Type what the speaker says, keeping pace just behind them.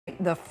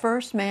The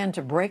first man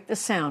to break the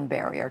sound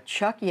barrier,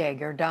 Chuck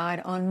Yeager,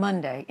 died on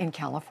Monday in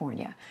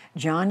California.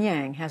 John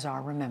Yang has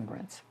our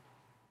remembrance.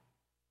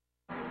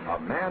 A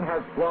man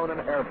has flown an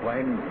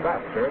airplane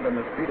faster than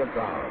the speed of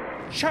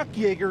sound. Chuck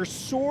Yeager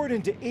soared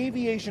into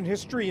aviation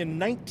history in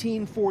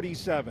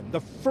 1947, the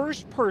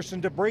first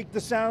person to break the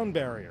sound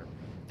barrier.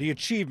 The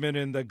achievement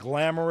in the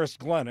glamorous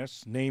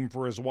Glennis, named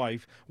for his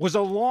wife, was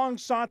a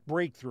long-sought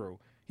breakthrough.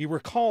 He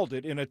recalled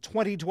it in a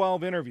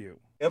 2012 interview.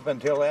 Up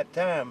until that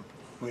time,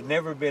 we'd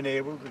never been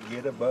able to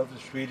get above the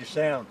speed of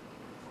sound.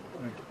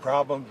 There were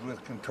problems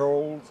with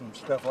controls and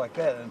stuff like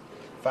that. And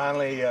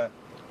finally, on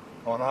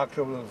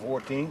October the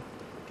 14th,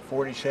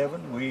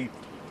 47, we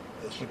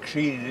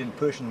succeeded in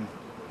pushing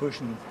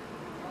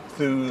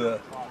through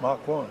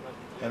Mach 1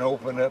 and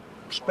opened up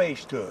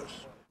space to us.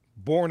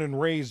 Born and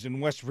raised in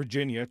West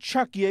Virginia,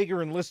 Chuck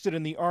Yeager enlisted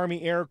in the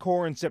Army Air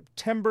Corps in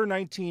September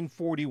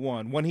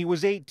 1941 when he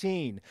was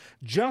 18,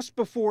 just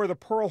before the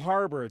Pearl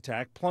Harbor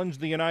attack plunged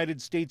the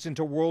United States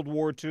into World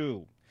War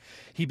II.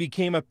 He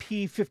became a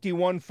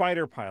P-51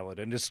 fighter pilot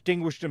and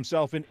distinguished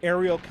himself in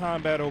aerial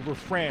combat over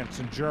France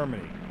and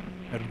Germany.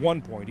 At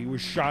one point, he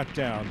was shot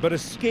down, but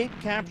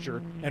escaped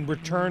capture and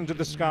returned to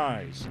the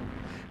skies.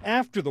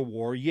 After the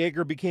war,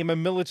 Yeager became a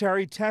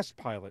military test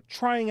pilot,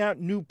 trying out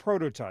new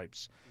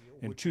prototypes.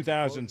 In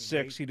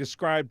 2006, he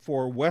described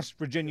for West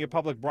Virginia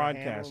Public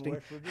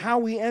Broadcasting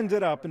how he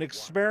ended up in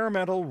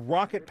experimental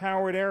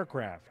rocket-powered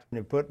aircraft.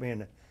 They put me in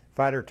the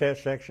fighter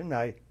test section.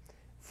 I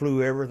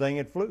flew everything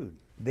it flew.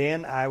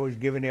 Then I was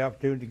given the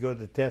opportunity to go to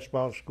the test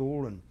pilot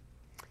school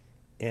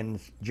in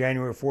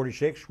January of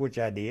 46, which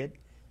I did.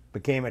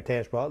 Became a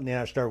test pilot, and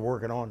then I started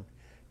working on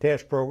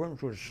test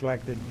programs, was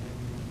selected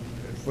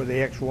for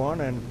the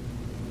X-1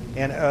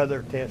 and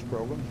other test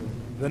programs.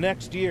 The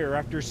next year,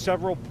 after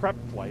several prep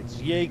flights,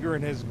 Yeager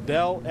and his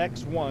Bell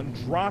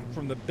X-1 dropped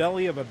from the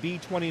belly of a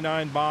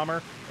B-29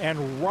 bomber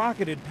and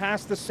rocketed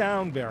past the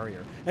sound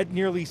barrier at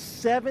nearly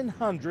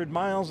 700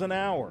 miles an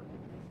hour.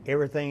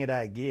 Everything that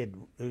I did,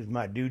 it was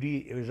my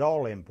duty, it was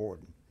all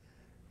important.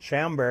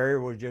 Sound barrier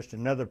was just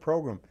another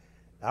program.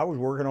 I was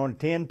working on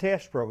 10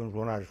 test programs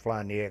when I was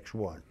flying the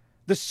X-1.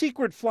 The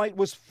secret flight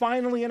was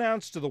finally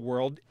announced to the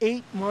world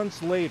 8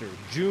 months later,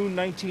 June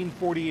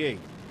 1948.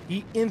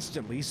 He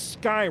instantly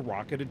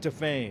skyrocketed to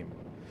fame.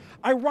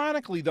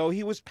 Ironically, though,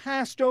 he was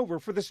passed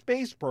over for the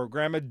space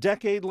program a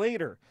decade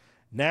later.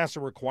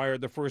 NASA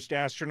required the first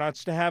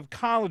astronauts to have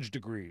college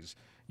degrees.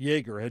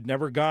 Yeager had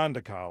never gone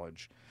to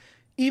college.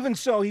 Even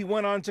so, he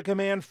went on to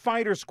command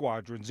fighter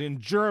squadrons in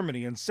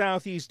Germany and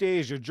Southeast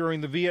Asia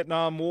during the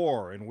Vietnam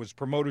War and was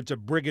promoted to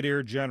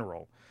brigadier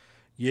general.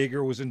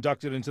 Yeager was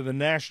inducted into the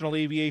National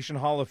Aviation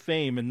Hall of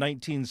Fame in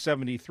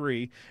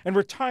 1973 and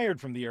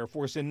retired from the Air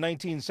Force in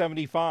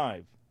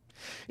 1975.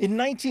 In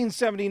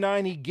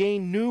 1979, he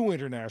gained new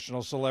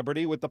international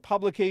celebrity with the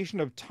publication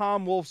of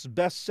Tom Wolfe's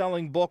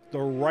best-selling book, The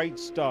Right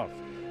Stuff,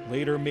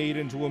 later made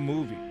into a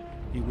movie.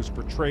 He was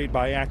portrayed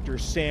by actor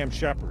Sam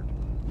Shepard.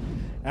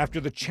 After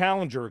the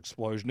Challenger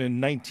explosion in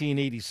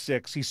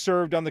 1986, he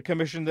served on the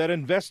commission that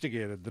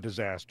investigated the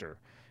disaster.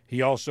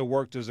 He also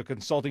worked as a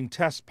consulting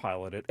test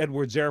pilot at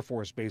Edwards Air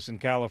Force Base in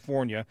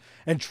California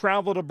and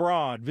traveled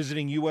abroad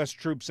visiting U.S.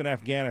 troops in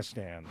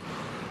Afghanistan.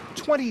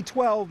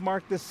 2012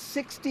 marked the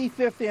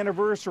 65th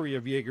anniversary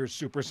of Yeager's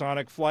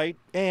supersonic flight,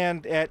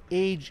 and at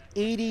age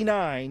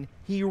 89,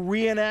 he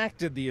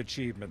reenacted the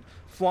achievement,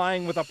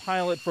 flying with a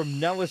pilot from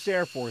Nellis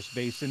Air Force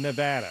Base in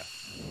Nevada.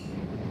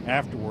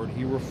 Afterward,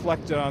 he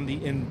reflected on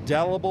the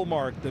indelible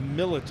mark the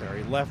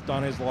military left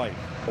on his life.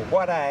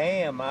 What I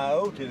am, I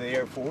owe to the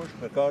Air Force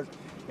because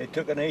it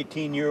took an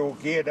 18-year-old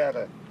kid out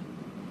of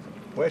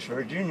West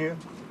Virginia,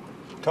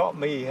 taught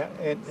me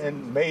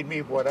and made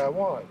me what I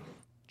was.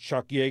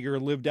 Chuck Yeager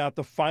lived out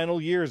the final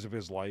years of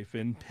his life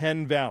in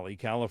Penn Valley,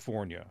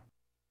 California.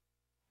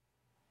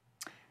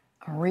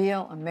 A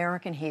real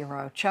American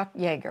hero, Chuck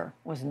Yeager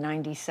was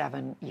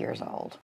 97 years old.